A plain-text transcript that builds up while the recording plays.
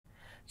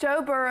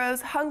Joe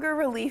Burrow's Hunger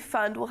Relief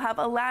Fund will have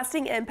a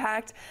lasting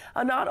impact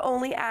on not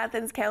only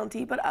Athens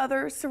County, but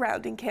other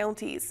surrounding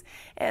counties.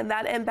 And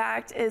that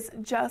impact is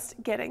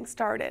just getting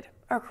started.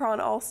 Our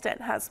Cron Alston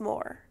has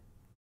more.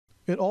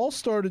 It all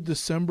started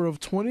December of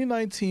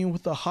 2019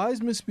 with a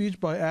Heisman speech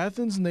by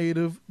Athens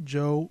native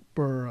Joe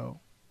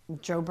Burrow.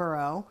 Joe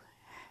Burrow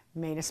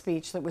made a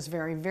speech that was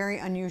very, very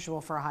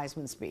unusual for a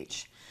Heisman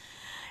speech.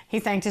 He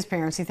thanked his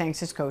parents, he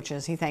thanks his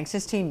coaches, he thanks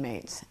his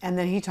teammates, and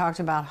then he talked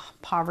about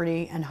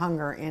poverty and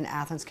hunger in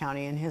Athens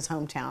County, in his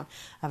hometown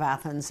of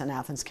Athens and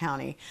Athens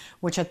County,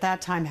 which at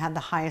that time had the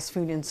highest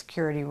food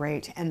insecurity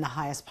rate and the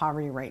highest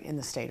poverty rate in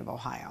the state of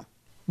Ohio.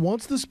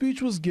 Once the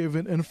speech was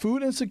given and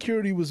food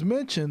insecurity was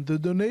mentioned, the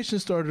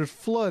donations started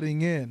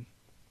flooding in.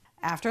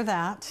 After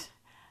that,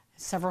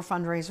 several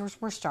fundraisers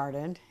were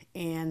started,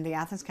 and the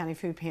Athens County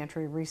Food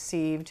Pantry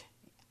received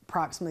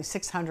approximately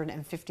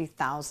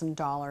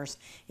 $650,000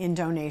 in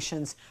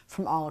donations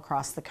from all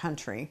across the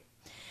country.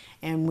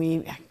 And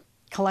we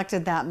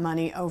collected that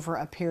money over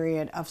a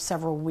period of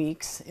several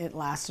weeks. It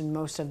lasted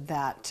most of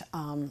that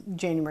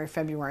January,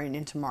 February, and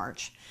into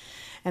March.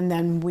 And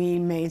then we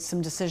made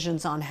some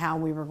decisions on how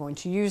we were going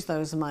to use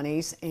those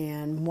monies,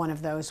 and one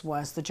of those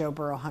was the Joe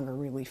Burrow Hunger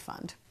Relief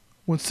Fund.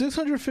 When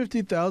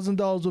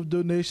 $650,000 of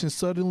donations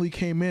suddenly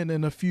came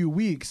in a few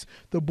weeks,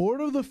 the board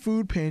of the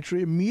food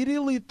pantry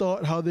immediately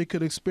thought how they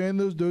could expand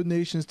those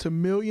donations to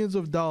millions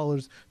of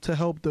dollars to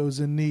help those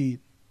in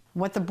need.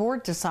 What the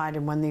board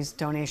decided when these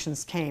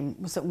donations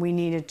came was that we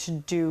needed to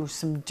do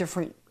some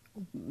different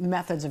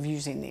methods of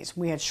using these.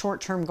 We had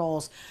short-term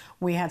goals,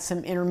 we had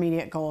some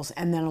intermediate goals,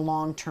 and then a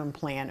long-term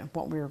plan of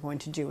what we were going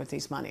to do with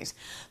these monies.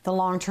 The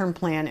long-term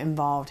plan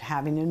involved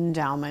having an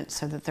endowment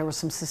so that there was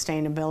some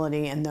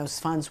sustainability and those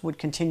funds would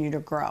continue to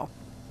grow.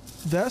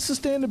 That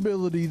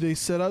sustainability they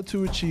set out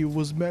to achieve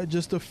was met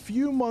just a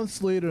few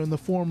months later in the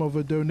form of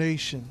a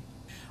donation.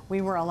 We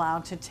were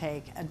allowed to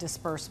take a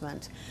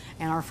disbursement,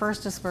 and our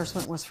first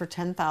disbursement was for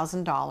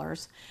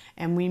 $10,000,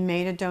 and we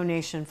made a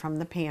donation from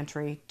the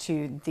pantry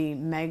to the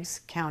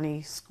Meigs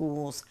County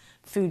Schools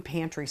food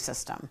pantry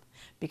system,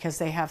 because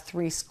they have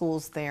 3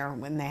 schools there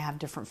when they have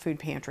different food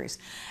pantries.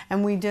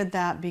 And we did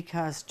that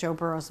because Joe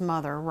Burrow's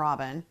mother,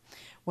 Robin,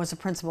 was a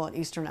principal at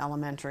Eastern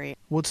Elementary.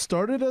 What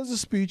started as a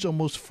speech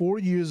almost 4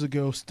 years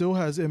ago still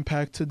has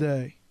impact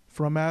today.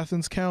 From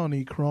Athens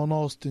County, Cron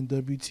Alston,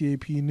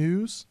 WTAP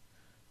News.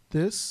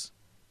 This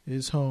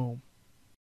is home.